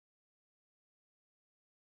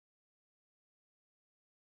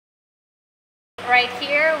Right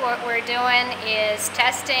here, what we're doing is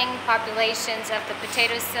testing populations of the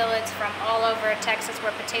potato psyllids from all over Texas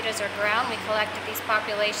where potatoes are grown. We collected these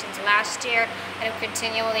populations last year and are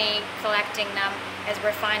continually collecting them as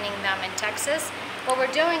we're finding them in Texas. What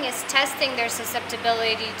we're doing is testing their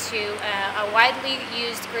susceptibility to a widely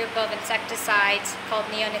used group of insecticides called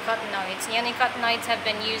neonicotinoids. Neonicotinoids have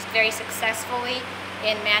been used very successfully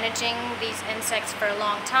in managing these insects for a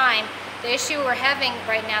long time. The issue we're having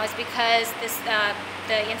right now is because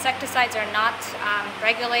the insecticides are not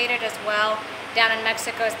regulated as well down in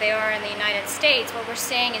Mexico as they are in the United States. What we're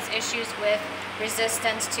seeing is issues with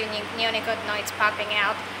resistance to neonicotinoids popping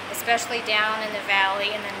out, especially down in the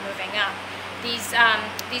valley and then moving up.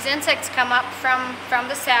 These insects come up from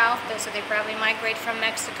the south, so they probably migrate from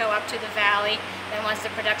Mexico up to the valley. Then once the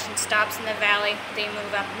production stops in the valley, they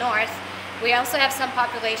move up north. We also have some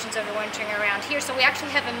populations overwintering around here, so we actually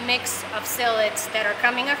have a mix of psyllids that are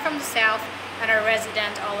coming up from the south and are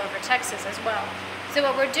resident all over Texas as well. So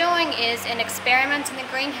what we're doing is in experiments in the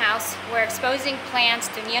greenhouse, we're exposing plants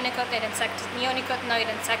to neonicotinoid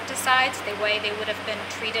insecticides, the way they would have been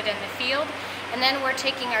treated in the field. And then we're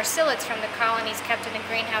taking our psyllids from the colonies kept in the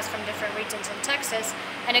greenhouse from different regions in Texas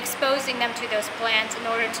and exposing them to those plants in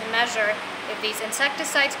order to measure if these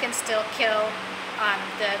insecticides can still kill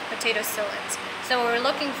the potato psyllids. So what we're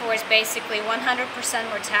looking for is basically 100%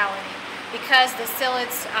 mortality, because the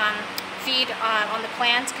psyllids feed on the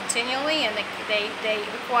plants continually, and they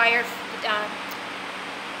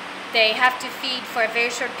have to feed for a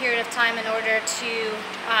very short period of time in order to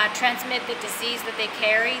transmit the disease that they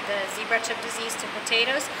carry, the zebra chip disease, to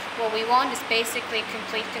potatoes. What we want is basically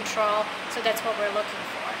complete control, so that's what we're looking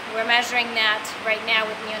for. We're measuring that right now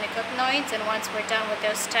with neonicotinoids, and once we're done with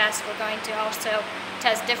those tests, we're going to also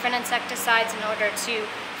test different insecticides in order to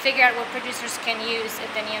figure out what producers can use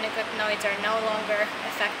if the neonicotinoids are no longer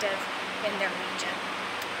effective in their region.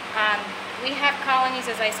 We have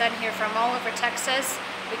colonies, as I said, here from all over Texas.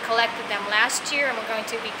 We collected them last year, and we're going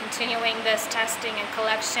to be continuing this testing and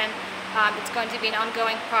collection. It's going to be an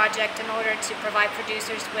ongoing project in order to provide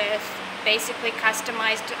producers with basically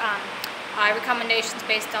customized recommendations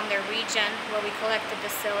based on their region where we collected the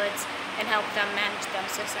psyllids and help them manage them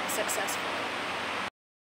successfully.